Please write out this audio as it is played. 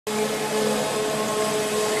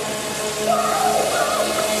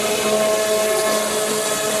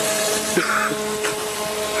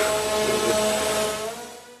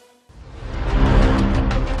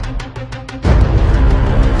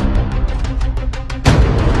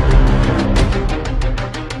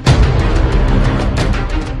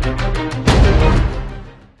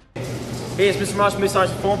Hey, it's Mr. Moss from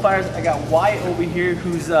MESArcFF Productions. I got Wyatt over here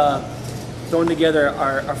who's throwing together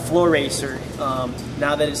our floor racer.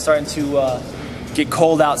 Now that it's starting to get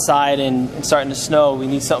cold outside and starting to snow, we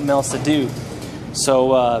need something else to do.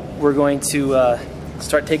 So we're going to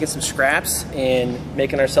start taking some scraps and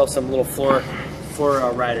making ourselves some little floor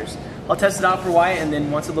riders. I'll test it out for Wyatt, and then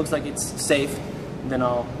once it looks like it's safe, then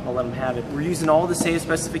I'll let him have it. We're using all the same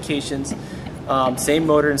specifications, same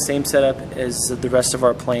motor and same setup as the rest of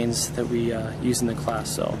our planes that we use in the class.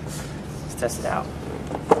 So let's test it out.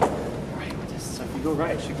 All right, so if you go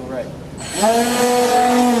right, it should go right.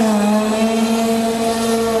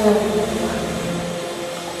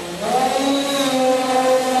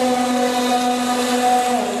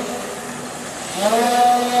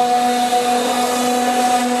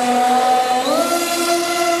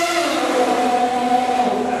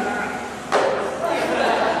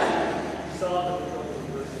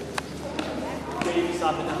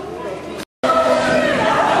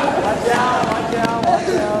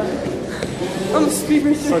 I'm a speed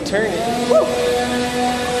racer. So turn it.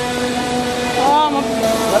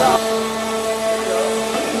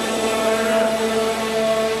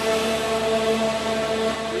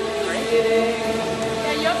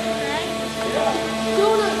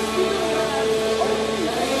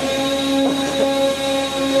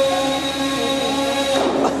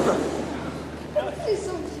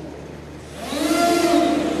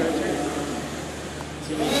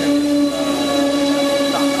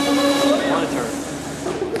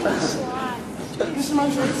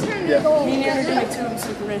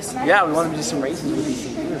 Yeah, we want to do some races with these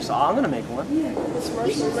things, so I'm gonna make one.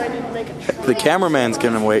 The cameraman's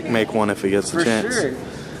gonna make one if he gets the chance. For sure.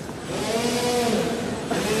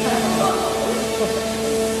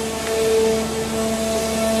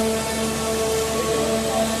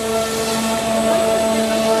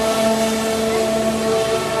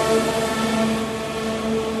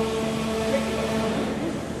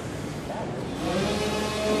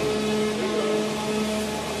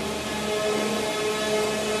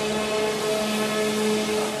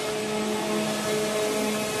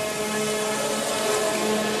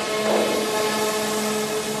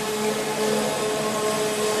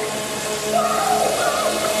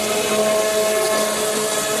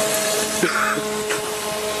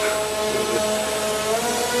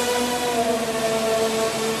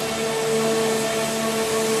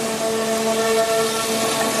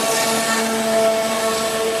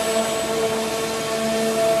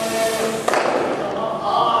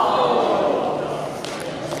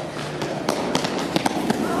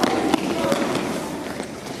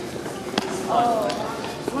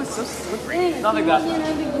 Nothing got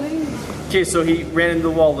that. Okay, so he ran into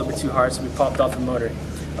the wall a little bit too hard, so we popped off the motor.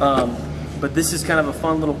 But this is kind of a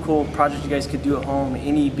fun little cool project you guys could do at home.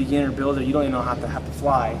 Any beginner builder, you don't even know how to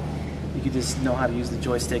fly. You could just know how to use the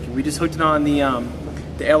joystick. And we just hooked it on the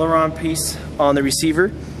aileron piece on the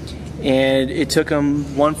receiver, and it took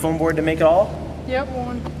them one foam board to make it all. Yep,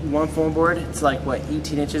 one foam board. It's like what,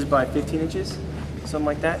 18 inches by 15 inches, something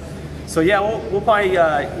like that. So yeah, we'll probably,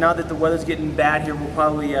 now that the weather's getting bad here, we'll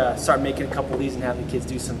probably start making a couple of these and have the kids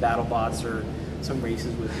do some battle bots or some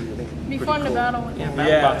races with you. I think it'd be fun to battle with.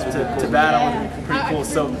 Yeah, to battle would be pretty cool.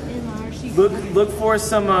 So look for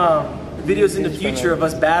some videos in the future of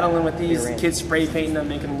us battling with these kids, spray painting them,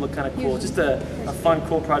 making them look kind of cool. Just a fun,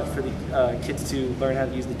 cool project for the kids to learn how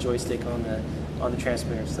to use the joystick on the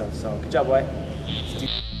transmitter and stuff. So good job, Wyatt.